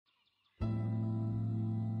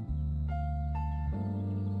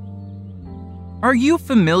Are you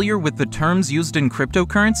familiar with the terms used in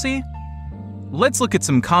cryptocurrency? Let's look at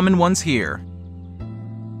some common ones here.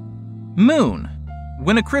 Moon,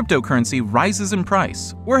 when a cryptocurrency rises in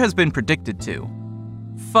price or has been predicted to.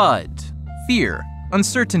 FUD, fear,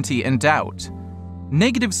 uncertainty, and doubt.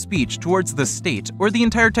 Negative speech towards the state or the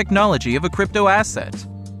entire technology of a crypto asset.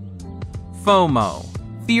 FOMO,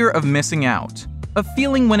 fear of missing out. A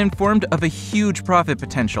feeling when informed of a huge profit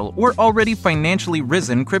potential or already financially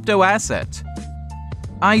risen crypto asset.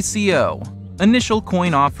 ICO, initial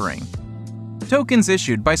coin offering. Tokens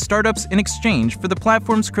issued by startups in exchange for the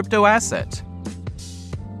platform's crypto asset.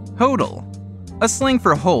 HODL, a slang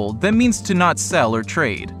for hold that means to not sell or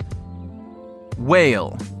trade.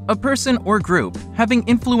 Whale, a person or group having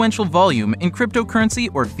influential volume in cryptocurrency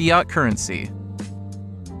or fiat currency.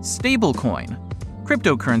 Stablecoin,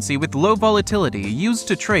 cryptocurrency with low volatility used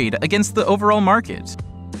to trade against the overall market.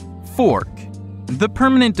 Fork, the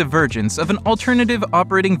permanent divergence of an alternative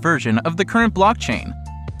operating version of the current blockchain.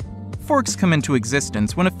 Forks come into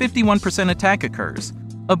existence when a 51% attack occurs,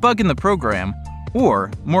 a bug in the program,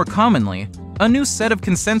 or, more commonly, a new set of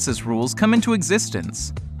consensus rules come into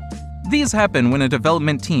existence. These happen when a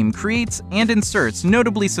development team creates and inserts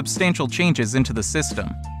notably substantial changes into the system.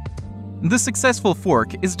 The successful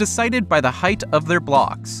fork is decided by the height of their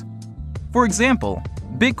blocks. For example,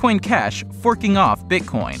 Bitcoin Cash forking off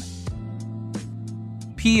Bitcoin.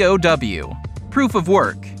 POW, proof of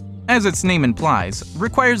work, as its name implies,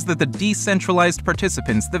 requires that the decentralized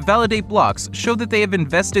participants that validate blocks show that they have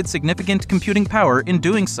invested significant computing power in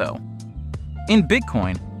doing so. In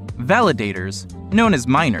Bitcoin, validators, known as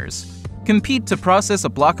miners, compete to process a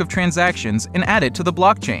block of transactions and add it to the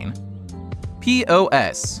blockchain.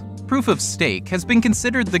 POS, proof of stake, has been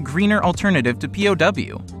considered the greener alternative to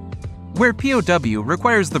POW, where POW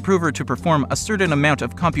requires the prover to perform a certain amount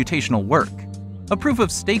of computational work. A proof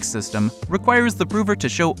of stake system requires the prover to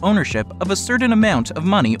show ownership of a certain amount of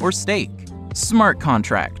money or stake. Smart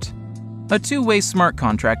contract. A two-way smart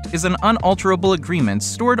contract is an unalterable agreement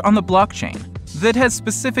stored on the blockchain that has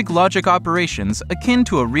specific logic operations akin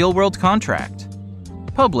to a real-world contract.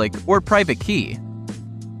 Public or private key.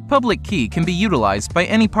 Public key can be utilized by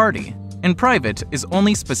any party, and private is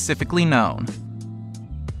only specifically known.